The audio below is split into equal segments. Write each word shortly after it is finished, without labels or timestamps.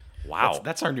Wow.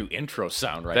 That's our new intro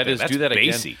sound right That there. is, That's do that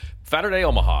bassy. again. Saturday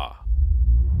Omaha.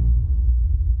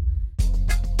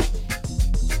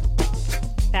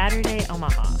 Saturday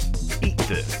Omaha. Eat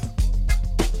this.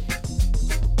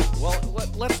 Well,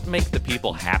 let's make the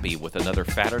people happy with another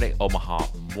Saturday Omaha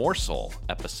morsel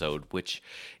episode, which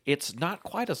it's not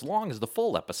quite as long as the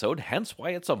full episode, hence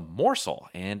why it's a morsel.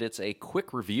 And it's a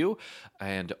quick review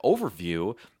and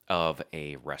overview of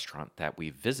a restaurant that we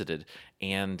visited.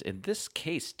 And in this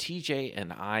case, TJ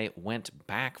and I went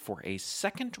back for a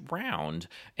second round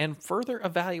and further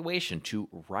evaluation to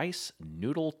Rice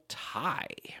Noodle Thai.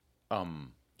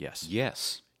 Yes.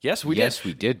 Yes, we did. Yes,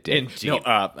 we did. Dave. Indeed.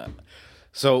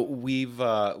 So we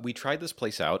tried this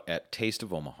place out at Taste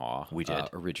of Omaha. We did.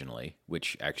 Originally,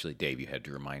 which actually, Dave, you had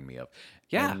to remind me of.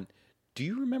 Yeah. And do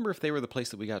you remember if they were the place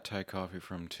that we got Thai coffee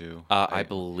from too? I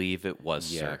believe it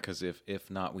was, Yeah, sir. because if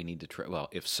not, we need to try. Well,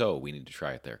 if so, we need to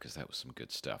try it there because that was some good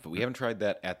stuff. But we haven't tried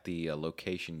that at the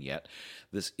location yet.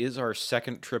 This is our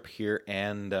second trip here,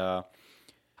 and I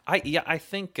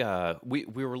think we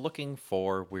were looking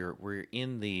for we're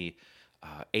in the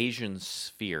Asian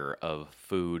sphere of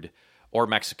food or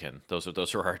Mexican.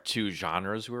 Those are our two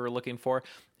genres we were looking for,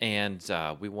 and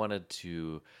we wanted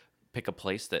to pick a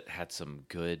place that had some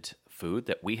good food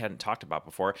that we hadn't talked about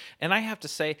before. And I have to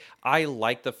say, I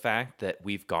like the fact that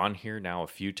we've gone here now a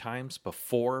few times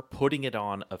before putting it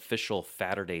on official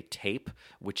Saturday tape,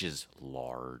 which is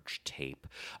large tape.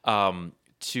 So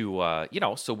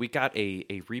we got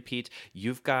a repeat.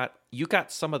 You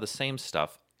got some of the same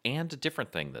stuff and a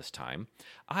different thing this time.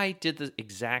 I did the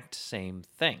exact same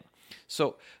thing.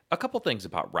 So a couple things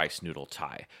about Rice Noodle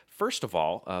Thai. First of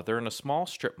all, they're in a small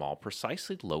strip mall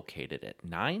precisely located at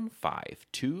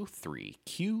 9523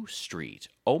 Q Street,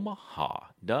 Omaha,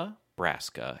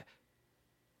 Nebraska,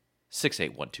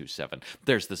 68127.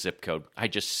 There's the zip code. I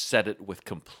just said it with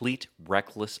complete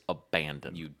reckless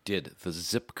abandon. you did the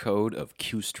zip code of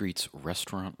Q Street's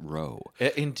Restaurant Row.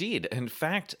 Indeed. In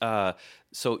fact,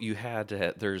 so you had,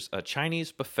 there's a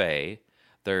Chinese buffet,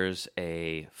 there's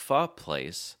a pho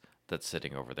place that's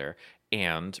sitting over there,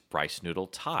 and Rice Noodle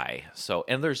Thai. So,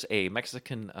 and there's a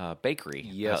Mexican bakery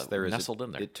Yes, there is. nestled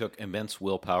in there. It took immense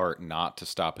willpower not to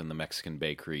stop in the Mexican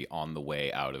bakery on the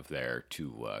way out of there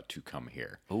to come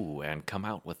here. Ooh, and come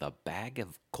out with a bag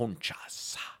of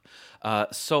conchas.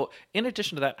 So, in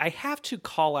addition to that, I have to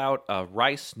call out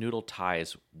Rice Noodle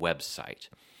Thai's website.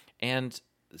 And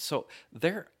so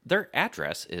their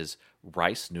address is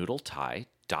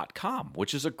ricenoodlethai.com,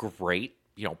 which is a great,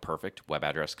 perfect web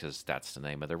address because that's the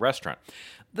name of the restaurant.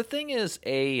 The thing is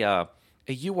a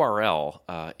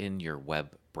URL in your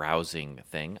web browsing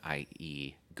thing,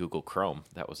 i.e. Google Chrome.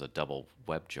 That was a double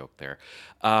web joke there.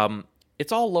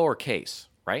 It's all lowercase,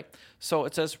 right? So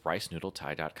it says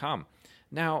ricenoodlethai.com.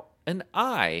 Now, an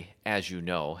I, as you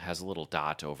know, has a little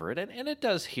dot over it, and it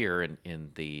does here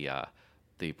in the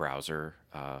browser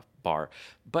bar.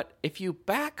 But if you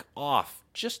back off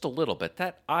just a little bit,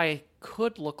 that I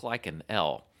could look like an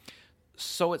L.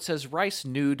 So it says Rice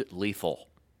Nude Lethal.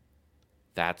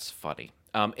 That's funny.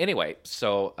 Anyway,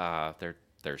 so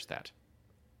there's that.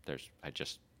 I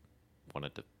just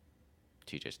wanted to.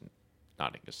 TJ's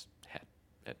nodding his head.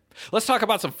 Let's talk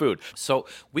about some food. So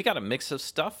we got a mix of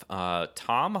stuff.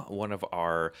 Tom, one of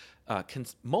our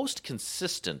most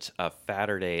consistent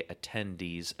Saturday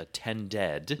attendees,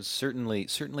 attended. Certainly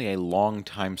a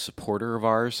longtime supporter of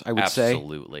ours, I would say.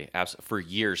 Absolutely. For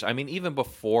years. I mean, even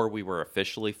before we were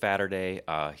officially Saturday,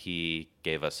 he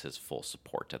gave us his full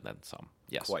support and then some.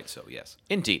 Yes. Quite so, yes.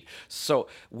 Indeed. So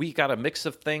we got a mix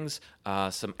of things,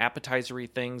 some appetizery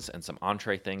things and some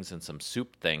entree things and some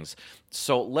soup things.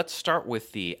 So let's start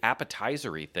with the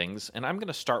appetizery things, and I'm going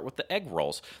to start with the egg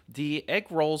rolls. The egg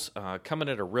rolls come in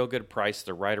at a real good price.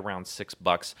 They're right around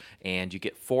 $6, and you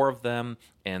get 4 of them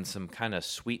and some kind of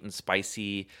sweet and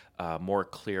spicy, more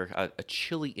clear, a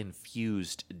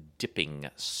chili-infused dipping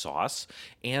sauce.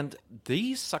 And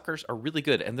these suckers are really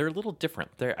good, and they're a little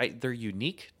different. They're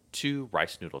unique to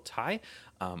Rice Noodle Thai.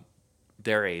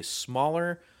 They're a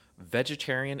smaller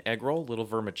vegetarian egg roll, little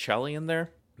vermicelli in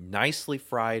there, nicely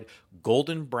fried,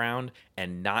 golden brown,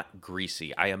 and not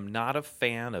greasy. I am not a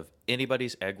fan of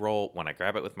anybody's egg roll when I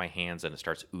grab it with my hands and it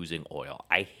starts oozing oil.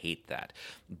 I hate that.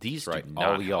 These do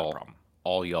not have a problem.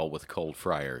 All y'all with cold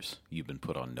fryers, you've been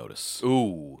put on notice.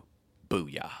 Ooh,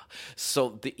 booyah.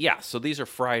 So, so these are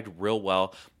fried real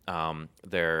well.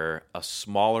 They're a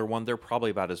smaller one. They're probably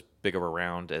about as big of a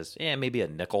round as maybe a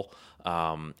nickel.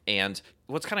 And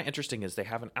what's kind of interesting is they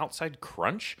have an outside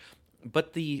crunch,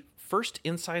 but the first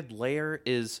inside layer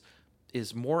is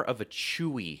more of a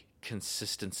chewy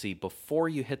consistency before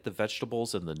you hit the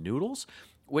vegetables and the noodles,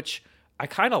 which I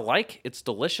kind of like. It's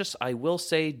delicious. I will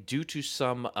say, due to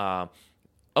some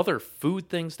other food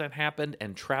things that happened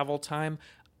and travel time,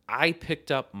 I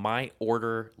picked up my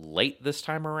order late this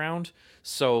time around.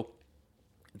 So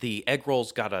the egg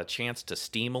rolls got a chance to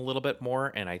steam a little bit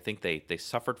more, and I think they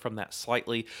suffered from that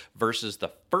slightly versus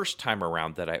the first time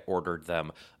around that I ordered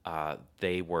them.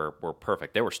 They were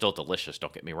perfect. They were still delicious,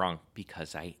 don't get me wrong,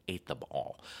 because I ate them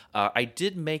all. I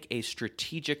did make a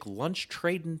strategic lunch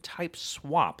trade-in type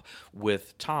swap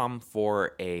with Tom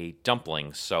for a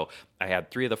dumpling. So I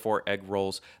had 3 of the 4 egg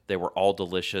rolls. They were all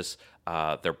delicious.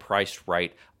 They're priced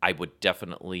right. I would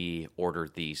definitely order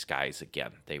these guys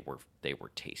again. They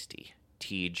were tasty.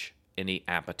 Tej, any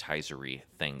appetizery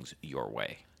things your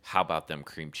way. How about them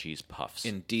cream cheese puffs?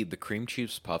 Indeed, the cream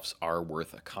cheese puffs are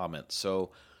worth a comment. So,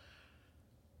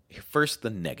 first, the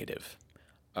negative.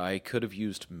 I could have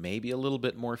used maybe a little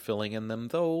bit more filling in them,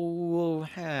 though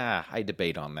I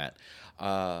debate on that.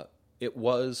 It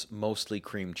was mostly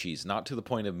cream cheese, not to the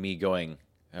point of me going,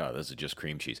 oh, this is just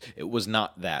cream cheese. It was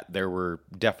not that. There were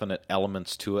definite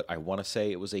elements to it. I want to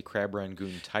say it was a crab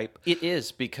rangoon type. It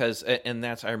is because, and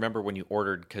that's, I remember when you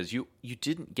ordered, because you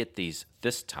didn't get these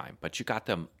this time, but you got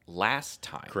them last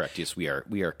time. Correct. Yes, we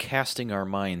are casting our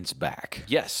minds back.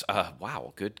 Yes.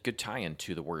 Wow. Good tie-in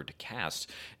to the word cast.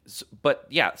 But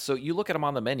yeah, so you look at them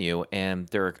on the menu, and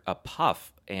they're a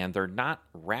puff, and they're not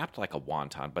wrapped like a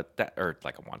wonton,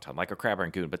 like a crab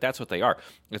rangoon, but that's what they are.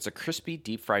 It's a crispy,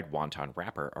 deep-fried wonton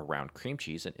wrapper around cream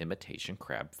cheese and imitation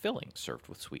crab filling, served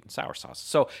with sweet and sour sauce.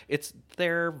 So it's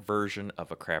their version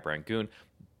of a crab rangoon,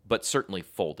 but certainly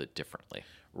folded differently.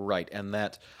 Right, and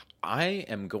that I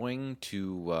am going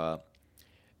to...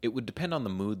 it would depend on the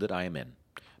mood that I am in,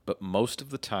 but most of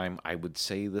the time I would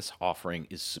say this offering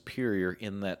is superior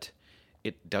in that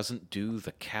it doesn't do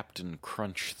the Captain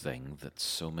Crunch thing that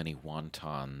so many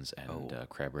wontons and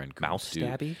crab rangoons Mouth do.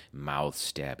 stabby? Mouth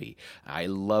stabby. I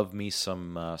love me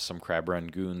some crab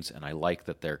rangoons, and I like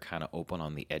that they're kind of open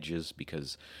on the edges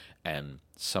and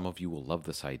some of you will love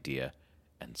this idea,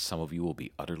 and some of you will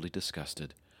be utterly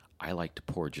disgusted. I like to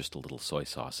pour just a little soy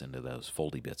sauce into those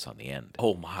foldy bits on the end.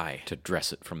 Oh, my. To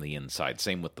dress it from the inside.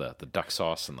 Same with the duck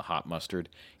sauce and the hot mustard.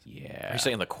 Yeah. Are you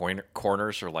saying the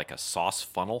corners are like a sauce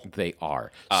funnel? They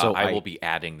are. So I will be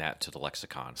adding that to the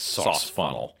lexicon. Sauce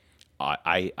funnel.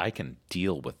 I can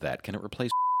deal with that. Can it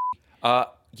replace?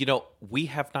 We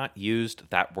have not used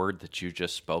that word that you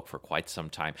just spoke for quite some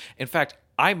time. In fact,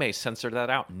 I may censor that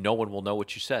out. No one will know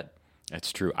what you said.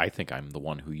 That's true. I think I'm the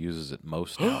one who uses it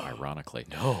most now, ironically.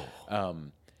 No.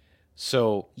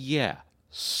 So, yeah,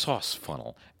 sauce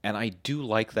funnel. And I do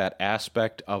like that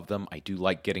aspect of them. I do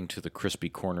like getting to the crispy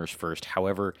corners first.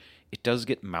 However, it does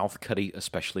get mouth-cutty,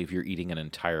 especially if you're eating an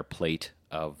entire plate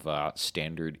of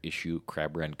standard issue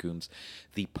crab rangoons.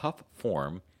 The puff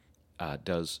form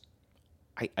does,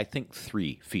 I think,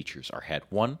 3 features are had.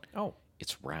 One,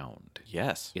 it's round.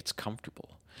 Yes. It's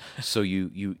comfortable. So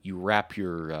you wrap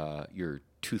your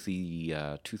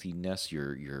toothiness,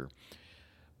 your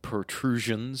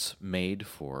protrusions made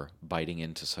for biting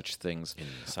into such things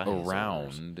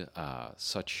around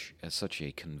such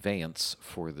a conveyance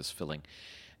for this filling,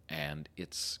 and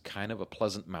it's kind of a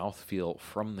pleasant mouthfeel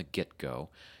from the get-go.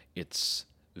 It's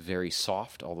very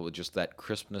soft, although just that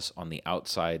crispness on the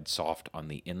outside, soft on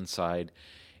the inside.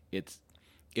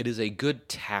 It is a good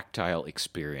tactile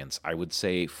experience, I would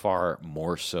say far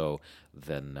more so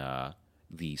than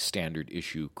the standard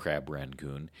issue crab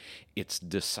rangoon. It's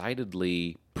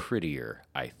decidedly prettier,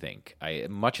 I think.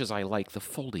 Much as I like the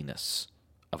foldiness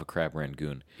of a crab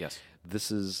rangoon, yes,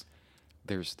 there's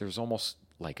almost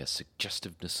like a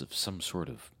suggestiveness of some sort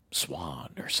of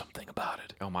swan or something about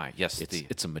it. Oh my, yes.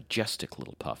 It's a majestic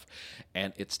little puff,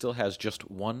 and it still has just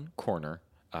one corner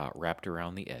wrapped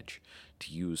around the edge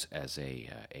to use as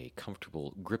a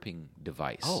comfortable gripping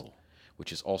device,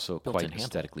 which is also quite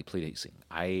aesthetically pleasing.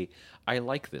 I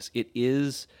like this. It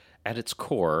is, at its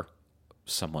core,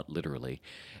 somewhat literally,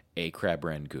 a crab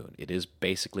rangoon. It is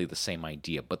basically the same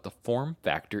idea, but the form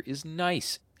factor is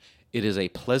nice. It is a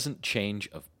pleasant change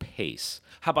of pace.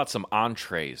 How about some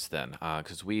entrees then?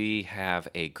 Because we have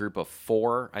a group of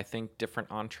 4, I think, different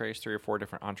entrees, 3 or 4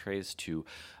 different entrees to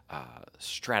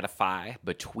stratify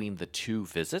between the 2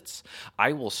 visits.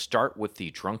 I will start with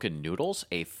the drunken noodles,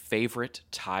 a favorite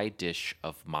Thai dish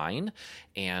of mine.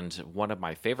 And one of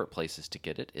my favorite places to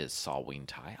get it is Salween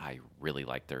Thai. I really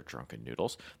like their drunken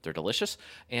noodles. They're delicious.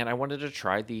 And I wanted to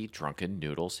try the drunken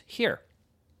noodles here.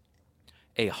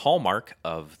 A hallmark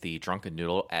of the drunken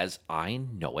noodle, as I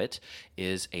know it,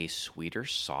 is a sweeter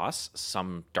sauce,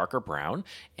 some darker brown,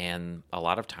 and a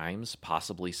lot of times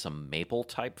possibly some maple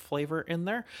type flavor in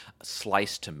there.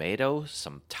 Sliced tomato,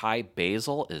 some Thai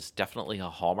basil is definitely a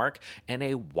hallmark, and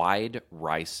a wide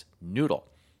rice noodle.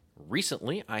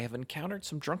 Recently, I have encountered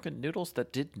some drunken noodles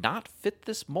that did not fit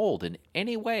this mold in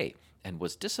any way and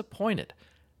was disappointed.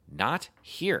 Not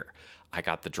here. I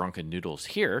got the drunken noodles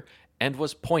here and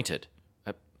was pointed.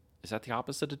 Is that the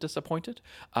opposite of disappointed?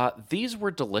 These were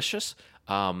delicious,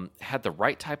 had the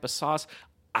right type of sauce.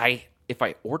 If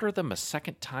I order them a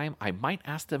second time, I might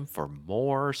ask them for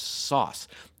more sauce.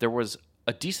 There was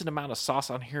a decent amount of sauce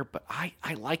on here, but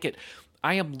I like it.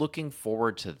 I am looking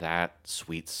forward to that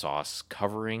sweet sauce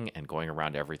covering and going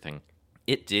around everything.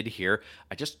 It did here.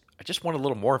 I just want a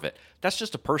little more of it. That's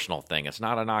just a personal thing. It's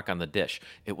not a knock on the dish.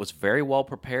 It was very well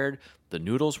prepared. The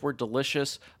noodles were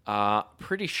delicious.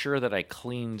 Pretty sure that I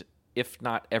cleaned, if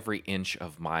not every inch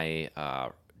of my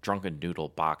drunken noodle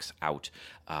box out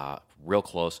real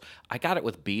close. I got it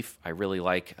with beef. I really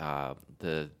like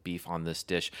the beef on this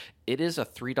dish. It is a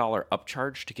 $3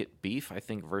 upcharge to get beef, I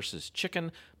think, versus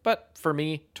chicken. But for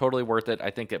me, totally worth it. I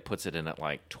think it puts it in at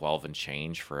like 12 and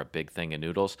change for a big thing of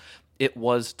noodles. It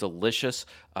was delicious.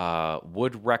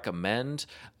 Would recommend.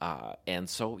 And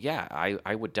so, yeah,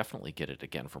 I would definitely get it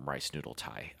again from Rice Noodle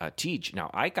Thai. Tej,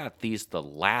 now I got these the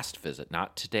last visit,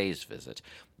 not today's visit.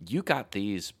 You got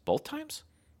these both times?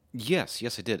 Yes,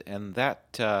 I did. And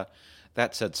that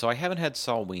said, so I haven't had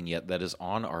Salween yet. That is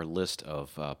on our list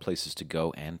of places to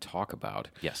go and talk about.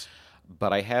 Yes.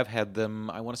 But I have had them,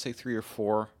 I want to say 3 or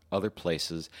 4 other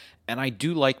places. And I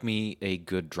do like me a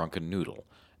good drunken noodle.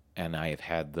 And I have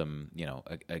had them,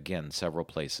 again, several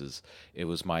places. It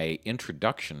was my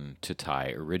introduction to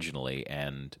Thai originally,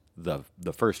 and the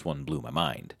first one blew my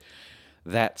mind.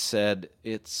 That said,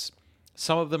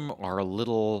 some of them are a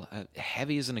little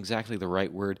heavy isn't exactly the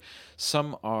right word.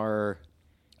 Some are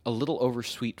a little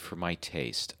oversweet for my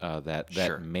taste. That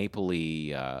Sure.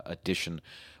 mapley addition,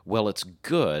 well, it's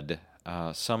good.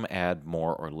 Some add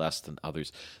more or less than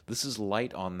others. This is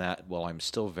light on that. While I'm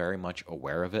still very much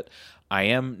aware of it, I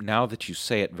am, now that you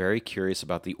say it, very curious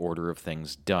about the order of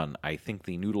things done. I think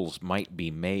the noodles might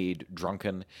be made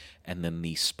drunken and then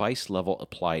the spice level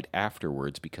applied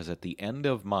afterwards, because at the end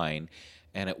of mine,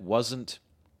 and it wasn't,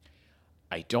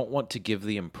 I don't want to give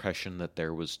the impression that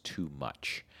there was too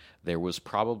much. There was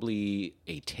probably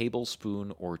a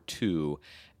tablespoon or 2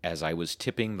 as I was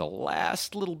tipping the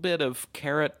last little bit of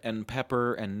carrot and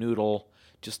pepper and noodle,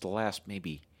 just the last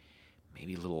maybe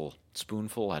little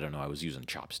spoonful. I don't know. I was using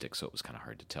chopsticks, so it was kind of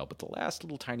hard to tell. But the last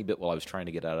little tiny bit while I was trying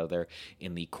to get out of there,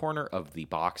 in the corner of the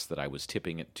box that I was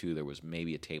tipping it to, there was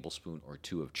maybe a tablespoon or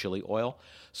 2 of chili oil.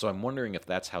 So I'm wondering if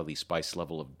that's how the spice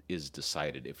level is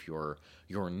decided. If your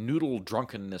noodle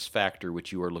drunkenness factor,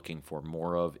 which you are looking for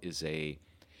more of, is a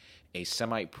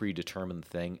semi-predetermined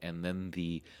thing, and then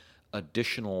the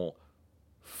additional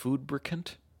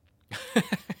foodbricant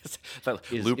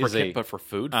lubricant, but for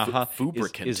food?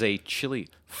 Fubricant. Is a chili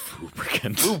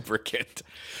fubricant. Fubricant.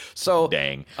 So,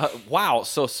 dang. Wow.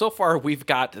 So far we've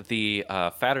got the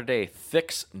Faturday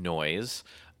Thix noise,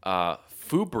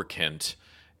 fubricant,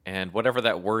 and whatever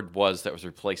that word was that was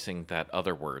replacing that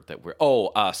other word that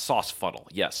sauce funnel.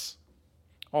 Yes.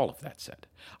 All of that said,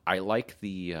 I like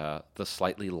the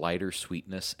slightly lighter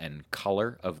sweetness and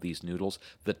color of these noodles.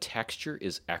 The texture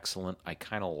is excellent. I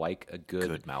kind of like a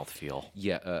good mouthfeel.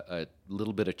 Yeah, a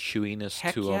little bit of chewiness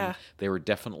Heck to yeah. them. They were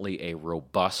definitely a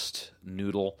robust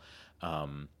noodle.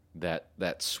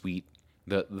 That sweet,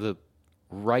 the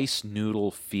rice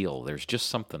noodle feel. There's just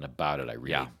something about it I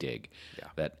really dig. Yeah.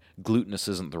 That glutinous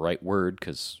isn't the right word,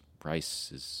 because rice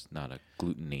is not a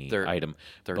gluten-y item.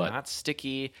 They're not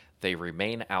sticky. They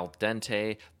remain al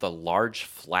dente. The large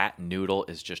flat noodle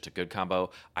is just a good combo.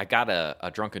 I got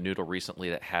a drunken noodle recently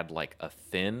that had like a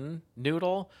thin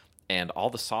noodle and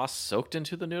all the sauce soaked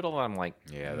into the noodle. And I'm like,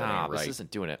 Yeah, that nah, ain't right. this isn't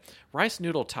doing it. Rice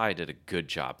Noodle Thai did a good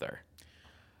job there.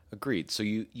 Agreed. So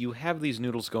you have these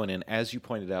noodles going in. As you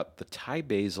pointed out, the Thai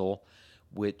basil,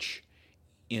 which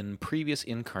in previous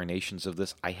incarnations of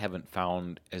this, I haven't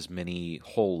found as many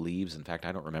whole leaves. In fact,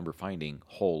 I don't remember finding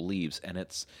whole leaves. And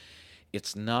it's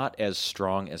not as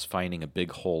strong as finding a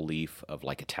big whole leaf of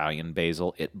like Italian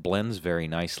basil. It blends very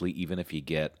nicely, even if you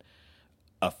get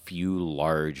a few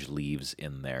large leaves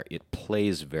in there. It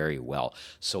plays very well.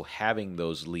 So having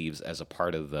those leaves as a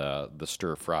part of the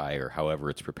stir fry, or however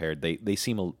it's prepared, they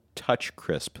seem a touch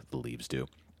crisp, the leaves do.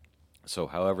 So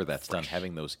however that's done,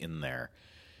 having those in there,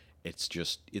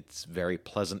 it's very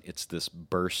pleasant. It's this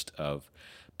burst of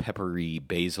peppery,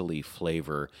 basil-y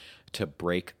flavor to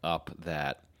break up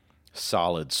that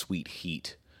solid sweet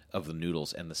heat of the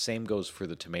noodles, and the same goes for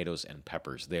the tomatoes and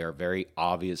peppers. They are very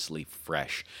obviously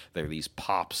fresh. They're these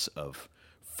pops of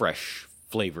fresh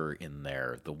flavor in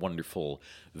there, the wonderful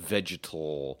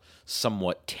vegetal,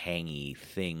 somewhat tangy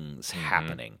things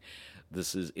happening.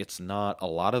 It's not, a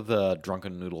lot of the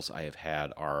drunken noodles I have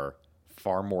had are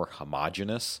far more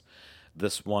homogeneous.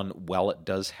 This one, while it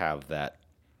does have that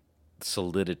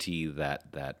solidity,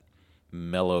 that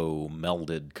mellow,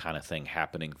 melded kind of thing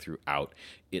happening throughout,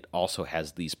 it also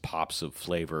has these pops of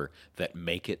flavor that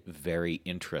make it very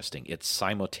interesting. It's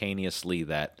simultaneously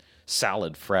that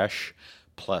salad fresh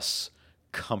plus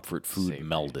comfort food Savory.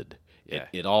 melded. Yeah.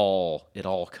 It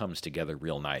all comes together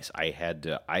real nice.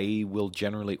 I will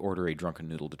generally order a drunken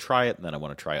noodle to try it, and then I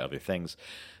want to try other things.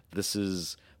 This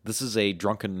is a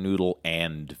drunken noodle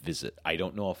and visit. I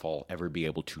don't know if I'll ever be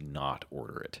able to not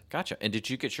order it. Gotcha. And did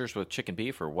you get yours with chicken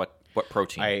beef or what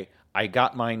protein? I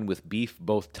got mine with beef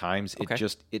both times. Okay.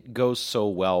 It goes so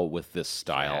well with this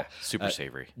style. Yeah, super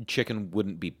savory. Chicken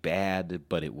wouldn't be bad,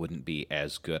 but it wouldn't be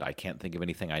as good. I can't think of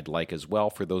anything I'd like as well.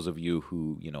 For those of you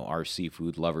who, are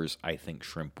seafood lovers, I think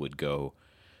shrimp would go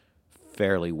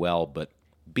fairly well, but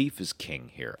beef is king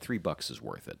here. $3 is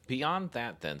worth it. Beyond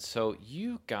that, then, so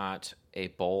you got a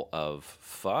bowl of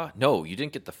pho. No, you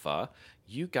didn't get the pho.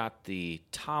 You got the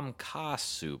Tom Kha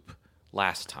soup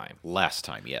last time. Last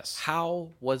time, yes.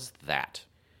 How was that?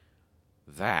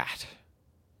 That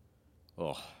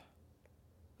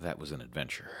was an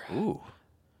adventure. Ooh.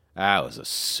 That was a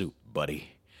soup,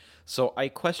 buddy. So I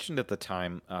questioned at the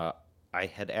time, I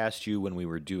had asked you when we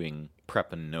were doing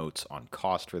prep and notes on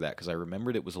cost for that, because I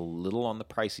remembered it was a little on the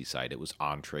pricey side. It was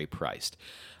entree priced.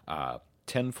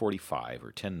 $10.45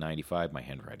 or $10.95. My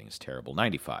handwriting is terrible.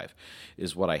 95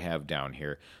 is what I have down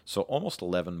here. So almost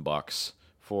 $11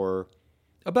 for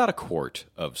about a quart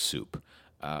of soup.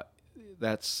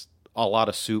 That's a lot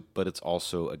of soup, but it's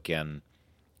also, again,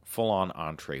 full-on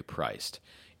entree priced.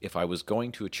 If I was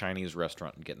going to a Chinese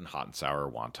restaurant and getting hot and sour,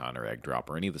 wonton, or egg drop,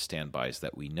 or any of the standbys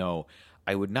that we know,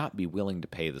 I would not be willing to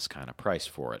pay this kind of price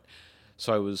for it.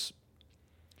 So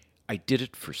I did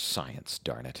it for science,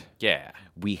 darn it. Yeah.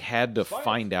 We had to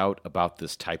find out about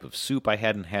this type of soup I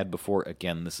hadn't had before.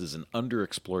 Again, this is an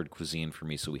underexplored cuisine for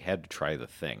me, so we had to try the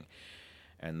thing.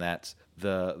 And that's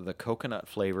the coconut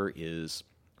flavor is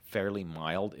fairly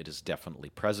mild. It is definitely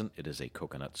present. It is a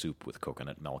coconut soup with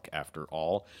coconut milk after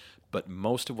all. But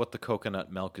most of what the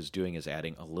coconut milk is doing is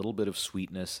adding a little bit of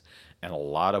sweetness and a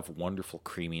lot of wonderful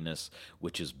creaminess,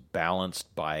 which is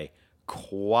balanced by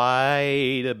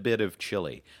quite a bit of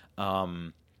chili.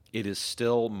 It is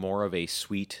still more of a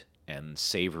sweet and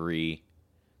savory,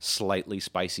 slightly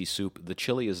spicy soup. The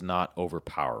chili is not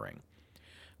overpowering.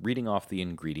 Reading off the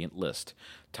ingredient list,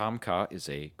 Tom Kha is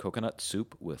a coconut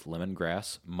soup with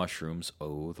lemongrass, mushrooms,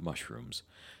 oh, the mushrooms,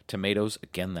 tomatoes,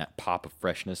 again, that pop of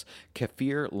freshness,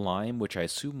 kefir, lime, which I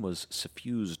assume was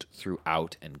suffused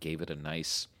throughout and gave it a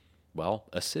nice, well,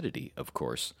 acidity, of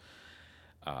course,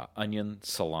 onion,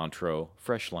 cilantro,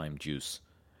 fresh lime juice,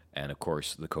 and, of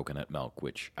course, the coconut milk,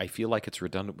 which I feel like it's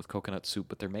redundant with coconut soup,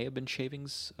 but there may have been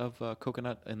shavings of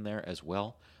coconut in there as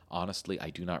well. Honestly,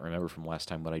 I do not remember from last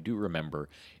time. What I do remember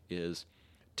is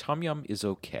tom yum is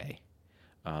okay.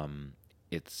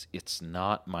 It's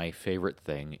not my favorite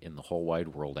thing in the whole wide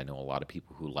world. I know a lot of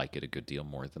people who like it a good deal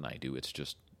more than I do. It's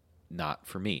just not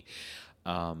for me.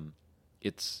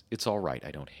 It's all right.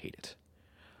 I don't hate it.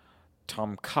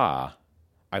 Tom Kha,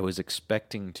 I was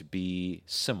expecting to be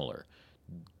similar.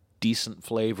 Decent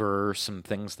flavor, some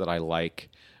things that I like,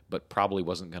 but probably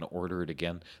wasn't going to order it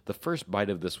again. The first bite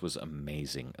of this was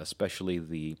amazing,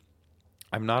 especially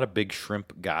I'm not a big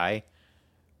shrimp guy,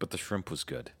 but the shrimp was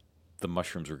good. The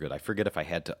mushrooms were good. I forget if I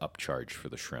had to upcharge for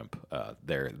the shrimp.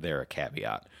 They're a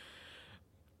caveat.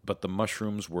 But the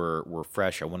mushrooms were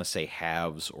fresh. I want to say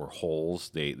halves or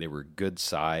wholes. They were good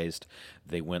sized.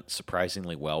 They went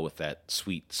surprisingly well with that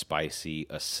sweet, spicy,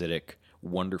 acidic,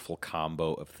 wonderful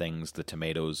combo of things. The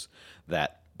tomatoes,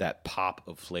 that pop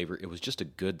of flavor. It was just a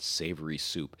good savory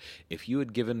soup. If you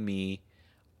had given me,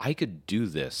 I could do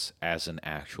this as an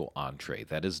actual entree.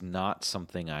 That is not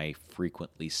something I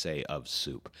frequently say of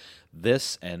soup.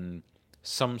 This and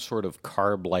some sort of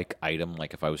carb-like item,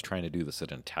 like if I was trying to do this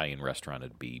at an Italian restaurant,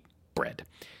 it'd be bread.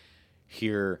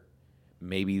 Here,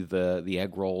 maybe the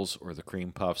egg rolls or the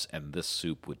cream puffs and this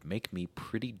soup would make me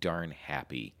pretty darn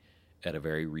happy at a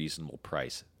very reasonable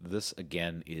price. This,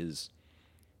 again, is,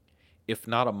 if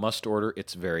not a must order,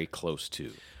 it's very close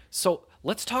to. So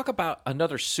let's talk about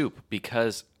another soup,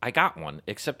 because I got one,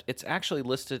 except it's actually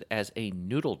listed as a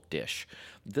noodle dish.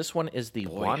 This one is the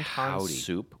wonton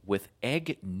soup with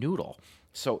egg noodle.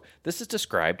 So this is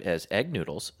described as egg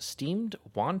noodles, steamed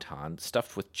wonton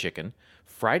stuffed with chicken,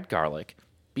 fried garlic,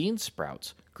 bean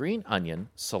sprouts, green onion,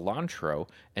 cilantro,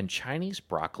 and Chinese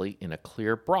broccoli in a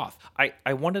clear broth.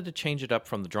 I wanted to change it up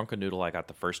from the drunken noodle I got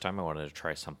the first time. I wanted to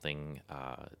try something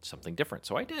different,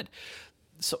 so I did.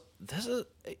 So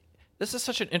this is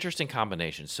such an interesting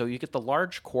combination. So you get the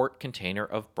large quart container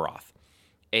of broth,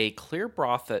 a clear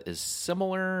broth that is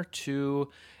similar to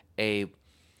a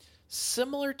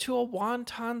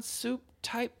wonton soup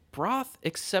type broth,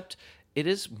 except it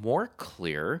is more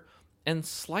clear and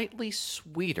slightly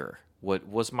sweeter. What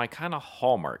was my kind of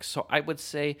hallmark? So I would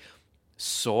say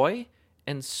soy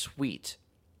and sweet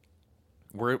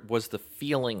was the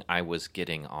feeling I was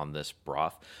getting on this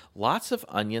broth. Lots of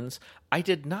onions. I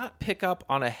did not pick up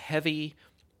on a heavy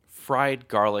fried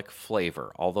garlic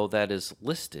flavor, although that is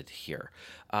listed here.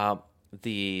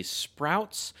 The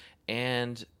sprouts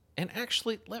and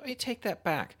actually, let me take that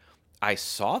back. I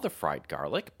saw the fried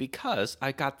garlic because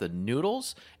I got the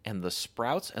noodles and the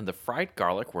sprouts and the fried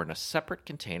garlic were in a separate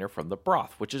container from the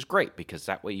broth, which is great because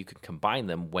that way you can combine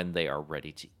them when they are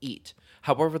ready to eat.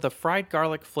 However, the fried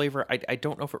garlic flavor, I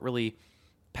don't know if it really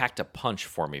packed a punch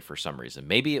for me for some reason.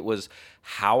 Maybe it was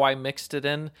how I mixed it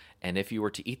in, and if you were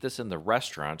to eat this in the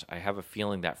restaurant, I have a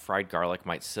feeling that fried garlic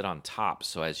might sit on top,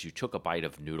 so as you took a bite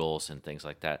of noodles and things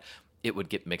like that, it would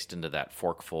get mixed into that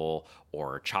forkful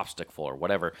or chopstickful or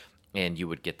whatever, and you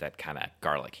would get that kind of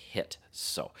garlic hit.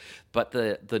 So, but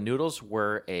the noodles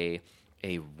were a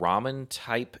ramen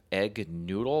type egg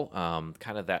noodle,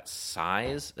 kind of that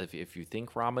size if you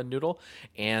think ramen noodle,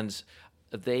 and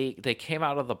they came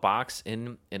out of the box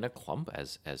in a clump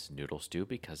as noodles do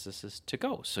because this is to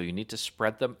go. So you need to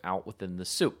spread them out within the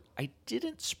soup. I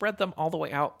didn't spread them all the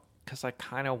way out because I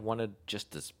kind of wanted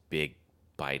just this big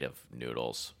bite of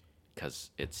noodles because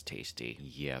it's tasty.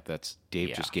 Yeah,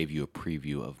 Dave just gave you a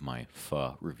preview of my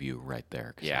pho review right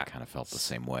there because I kind of felt the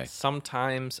same way.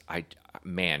 Sometimes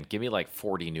give me like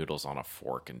 40 noodles on a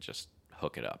fork and just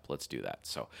hook it up. Let's do that.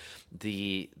 So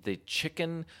the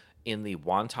chicken in the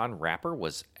wonton wrapper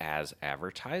was as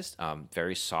advertised.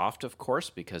 Very soft, of course,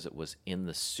 because it was in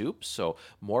the soup. So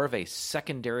more of a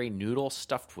secondary noodle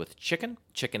stuffed with chicken.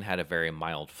 Chicken had a very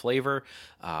mild flavor,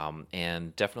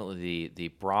 and definitely the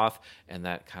broth and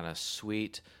that kind of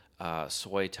sweet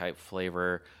soy type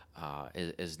flavor,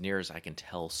 as near as I can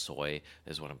tell, soy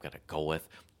is what I'm going to go with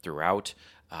throughout.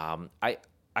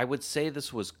 I would say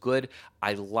this was good.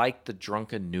 I like the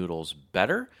drunken noodles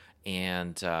better.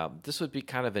 And this would be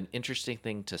kind of an interesting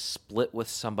thing to split with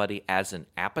somebody as an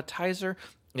appetizer.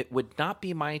 It would not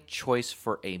be my choice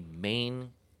for a main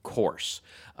course.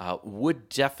 Would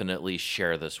definitely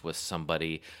share this with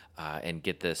somebody and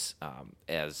get this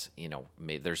as,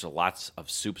 there's lots of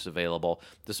soups available.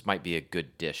 This might be a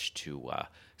good dish to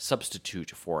substitute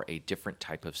for a different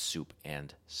type of soup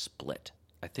and split.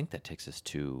 I think that takes us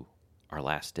to our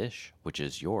last dish, which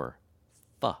is your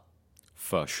pho.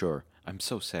 Pho, sure. I'm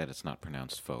so sad it's not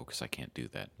pronounced pho because I can't do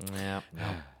that. Yeah.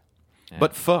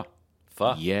 But pho.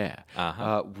 Pho. Yeah.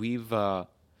 Uh-huh.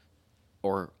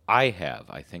 I have,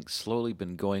 I think, slowly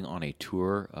been going on a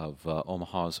tour of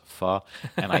Omaha's pho,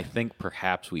 and I think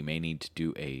perhaps we may need to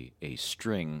do a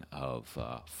string of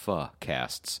pho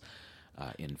casts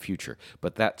in future.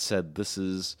 But that said, this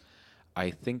is,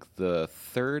 I think, the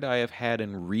third I have had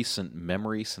in recent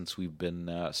memory since we've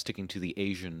been sticking to the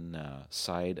Asian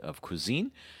side of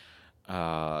cuisine.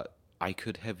 I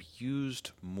could have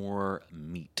used more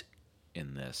meat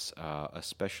in this,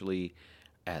 especially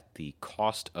at the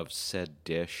cost of said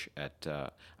dish at,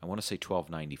 I want to say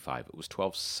 $12.95. It was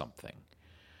 12 something.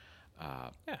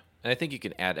 Yeah, and I think you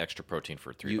can add extra protein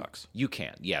for $3. You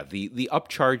can, yeah. The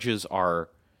upcharges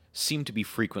seem to be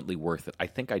frequently worth it. I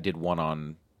think I did one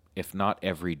on, if not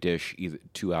every dish, either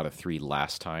 2 out of 3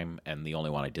 last time, and the only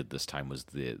one I did this time was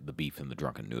the beef and the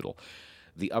drunken noodle.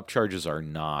 The upcharges are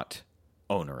not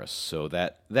onerous, so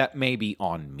that may be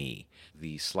on me.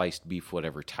 The sliced beef,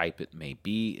 whatever type it may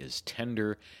be, is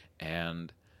tender,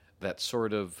 and that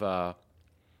sort of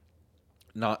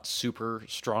not super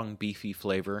strong beefy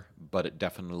flavor, but it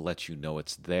definitely lets you know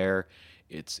it's there.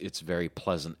 It's very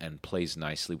pleasant and plays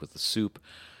nicely with the soup.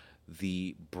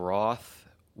 The broth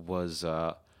was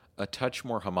a touch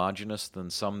more homogeneous than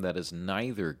some that is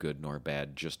neither good nor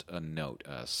bad, just a note.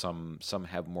 Some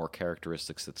have more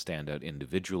characteristics that stand out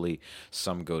individually.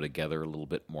 Some go together a little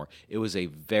bit more. It was a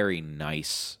very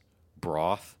nice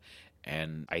broth,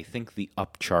 and I think the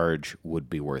upcharge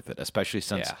would be worth it, especially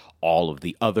since all of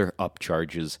the other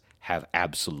upcharges have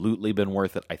absolutely been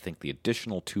worth it. I think the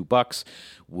additional $2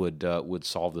 would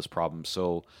solve this problem.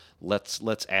 So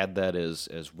let's add that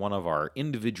as one of our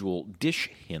individual dish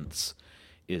hints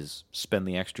is spend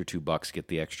the extra $2, get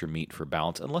the extra meat for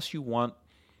balance, unless you want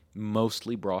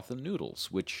mostly broth and noodles,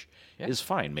 which is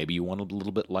fine. Maybe you want a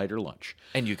little bit lighter lunch.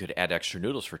 And you could add extra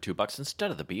noodles for $2 instead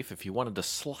of the beef if you wanted to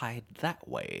slide that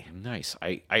way. Nice.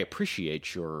 I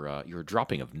appreciate your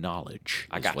dropping of knowledge.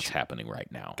 I got what's you. happening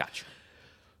right now. Gotcha.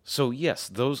 So yes,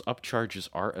 those upcharges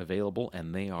are available,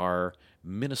 and they are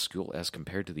minuscule as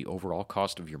compared to the overall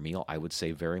cost of your meal. I would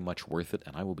say very much worth it,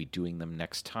 and I will be doing them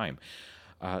next time.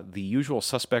 The usual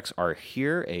suspects are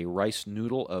here: a rice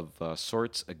noodle of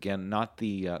sorts. Again, not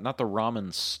the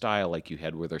ramen style like you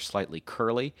had, where they're slightly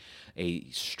curly. A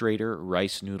straighter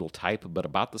rice noodle type, but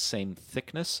about the same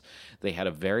thickness. They had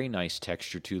a very nice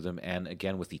texture to them, and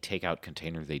again, with the takeout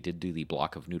container, they did do the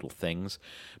block of noodle things,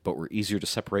 but were easier to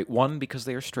separate. One, because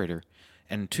they are straighter,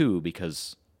 and two,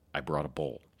 because I brought a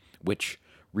bowl, which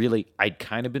really I'd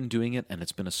kind of been doing it, and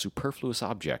it's been a superfluous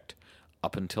object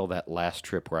up until that last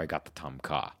trip where I got the Tom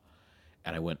Kha.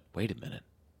 And I went, wait a minute,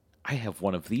 I have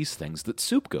one of these things that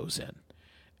soup goes in.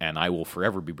 And I will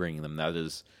forever be bringing them. That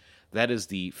is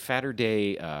the Fatter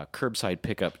Day curbside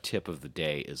pickup tip of the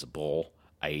day, is a bowl.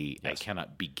 I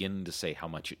cannot begin to say how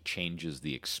much it changes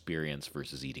the experience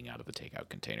versus eating out of a takeout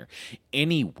container.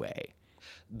 Anyway,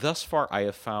 thus far, I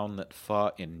have found that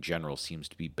pho in general seems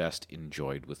to be best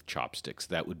enjoyed with chopsticks.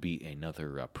 That would be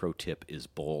another pro tip, is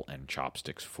bowl and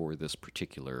chopsticks for this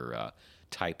particular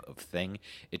type of thing.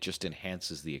 It just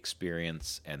enhances the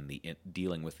experience and the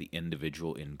dealing with the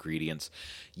individual ingredients.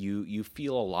 You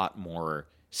feel a lot more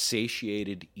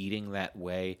satiated eating that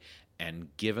way,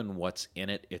 and given what's in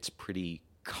it, it's pretty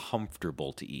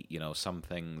comfortable to eat. Some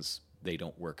things, they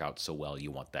don't work out so well.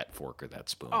 You want that fork or that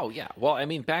spoon. Oh, yeah. Well, I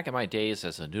mean, back in my days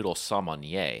as a noodle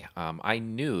sommelier, I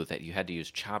knew that you had to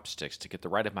use chopsticks to get the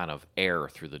right amount of air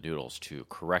through the noodles to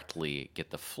correctly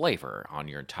get the flavor on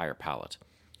your entire palate.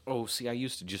 Oh, see, I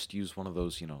used to just use one of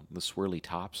those, the swirly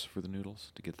tops for the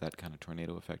noodles to get that kind of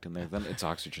tornado effect in there. Then it's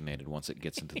oxygenated once it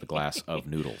gets into the glass of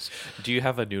noodles. Do you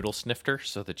have a noodle snifter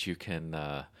so that you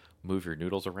can move your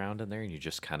noodles around in there and you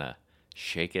just kind of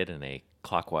shake it in a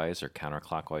clockwise or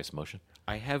counterclockwise motion?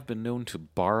 I have been known to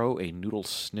borrow a noodle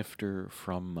snifter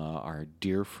from our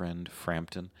dear friend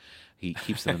Frampton. He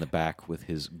keeps them in the back with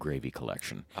his gravy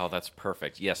collection. Oh, that's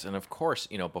perfect. Yes, and of course,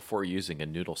 before using a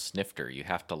noodle snifter, you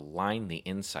have to line the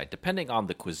inside, depending on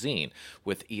the cuisine,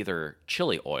 with either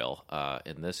chili oil,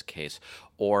 in this case,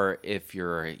 or if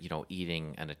you're,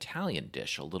 eating an Italian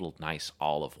dish, a little nice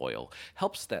olive oil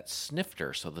helps that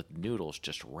snifter so the noodles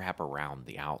just wrap around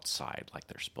the outside like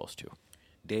they're supposed to.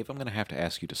 Dave, I'm going to have to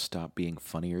ask you to stop being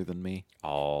funnier than me.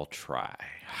 I'll try.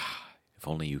 If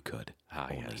only you could.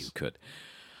 Only you could.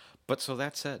 But so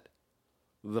that said,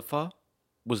 the pho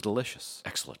was delicious.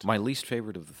 Excellent. My least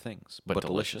favorite of the things, but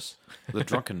delicious. The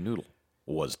drunken noodle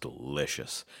was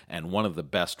delicious, and one of the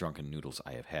best drunken noodles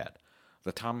I have had.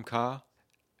 The Tom Kha,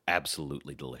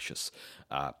 absolutely delicious.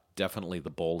 Definitely the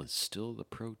bowl is still the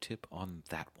pro tip on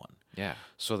that one. Yeah.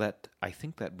 So I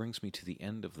think that brings me to the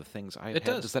end of the things I have It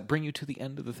had. does. Does that bring you to the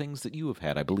end of the things that you have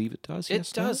had? I believe it does. It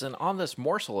Yes, does, no? and on this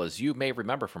morsel, as you may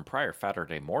remember from prior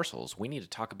Saturday morsels, we need to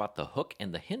talk about the hook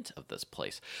and the hint of this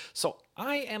place. So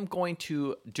I am going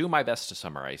to do my best to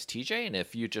summarize, TJ, and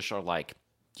if you just are like,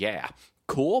 yeah,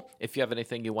 cool, if you have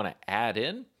anything you want to add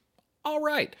in, all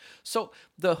right. So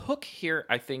the hook here,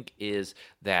 I think, is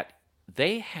that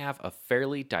they have a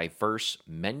fairly diverse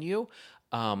menu.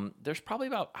 There's probably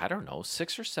about,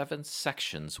 6 or 7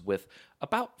 sections with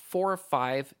about 4 or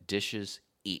 5 dishes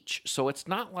each. So it's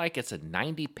not like it's a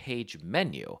 90-page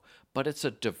menu, but it's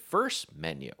a diverse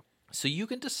menu. So you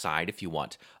can decide if you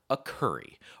want a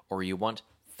curry, or you want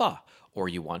pho, or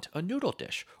you want a noodle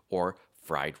dish, or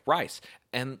fried rice.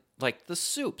 And like the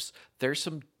soups, there's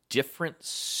some different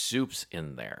soups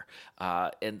in there.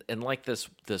 And like this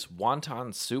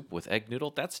wonton soup with egg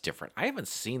noodle, that's different. I haven't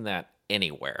seen that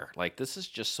anywhere. Like, this is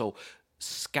just so,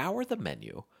 scour the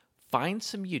menu, find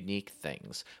some unique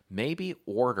things, maybe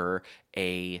order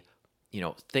a,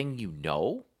 thing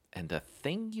and a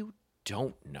thing you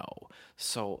don't know.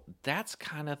 So that's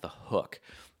kind of the hook.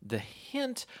 The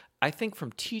hint, I think,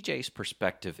 from TJ's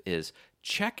perspective is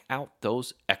check out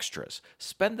those extras.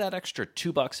 Spend that extra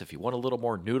 $2 if you want a little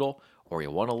more noodle or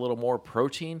you want a little more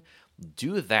protein.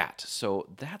 Do that. So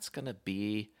that's going to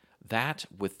be that,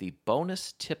 with the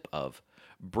bonus tip of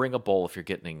bring a bowl if you're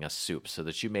getting a soup so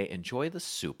that you may enjoy the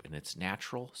soup in its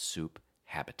natural soup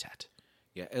habitat.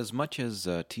 Yeah, as much as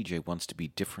TJ wants to be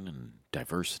different and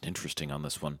diverse and interesting on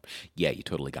this one, yeah, you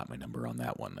totally got my number on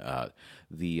that one.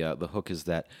 The hook is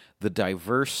that the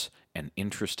diverse and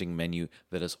interesting menu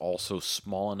that is also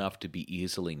small enough to be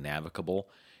easily navigable.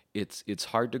 It's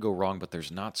hard to go wrong, but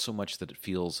there's not so much that it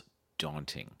feels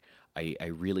daunting. I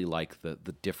really like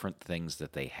the different things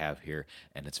that they have here,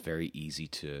 and it's very easy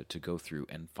to go through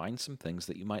and find some things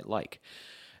that you might like.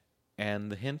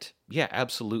 And the hint, yeah,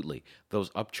 absolutely.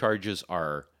 Those upcharges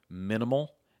are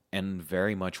minimal and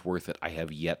very much worth it. I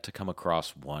have yet to come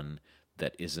across one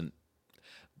that hasn't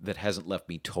left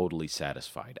me totally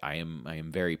satisfied. I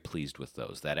am very pleased with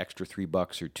those. That extra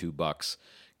 $3 or $2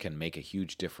 can make a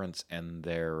huge difference, and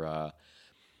their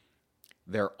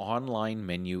online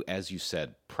menu, as you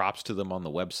said, props to them on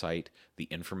the website. The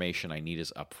information I need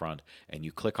is upfront, and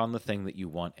you click on the thing that you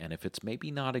want, and if it's maybe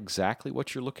not exactly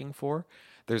what you're looking for,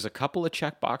 there's a couple of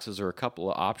checkboxes or a couple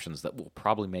of options that will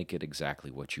probably make it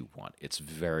exactly what you want. It's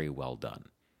very well done.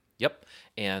 Yep.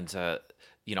 And,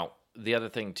 the other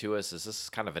thing, too, is this is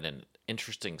kind of an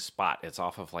interesting spot. It's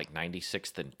off of like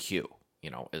 96th and Q,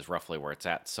 is roughly where it's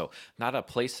at. So not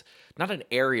an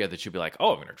area that you'd be like,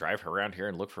 oh, I'm going to drive around here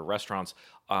and look for restaurants.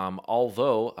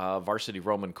 Although Varsity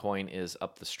Roman Coin is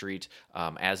up the street,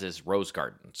 as is Rose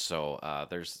Garden. So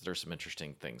there's some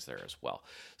interesting things there as well.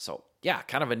 So yeah,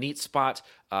 kind of a neat spot.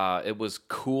 It was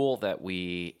cool that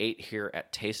we ate here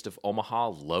at Taste of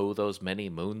Omaha those many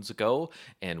moons ago,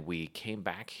 and we came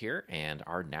back here and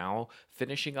are now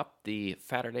finishing up the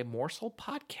Saturday Morsel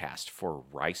podcast for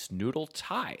Rice Noodle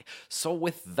Thai. So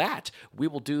with that, we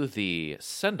will do the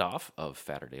send-off of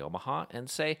Saturday Omaha and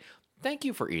say thank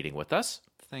you for eating with us.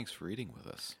 Thanks for eating with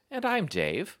us. And I'm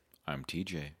Dave. I'm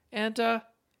TJ. And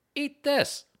eat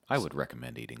this. I would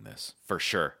recommend eating this. For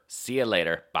sure. See you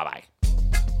later. Bye-bye.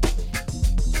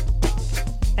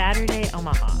 Saturday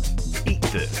Omaha. Eat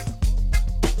this.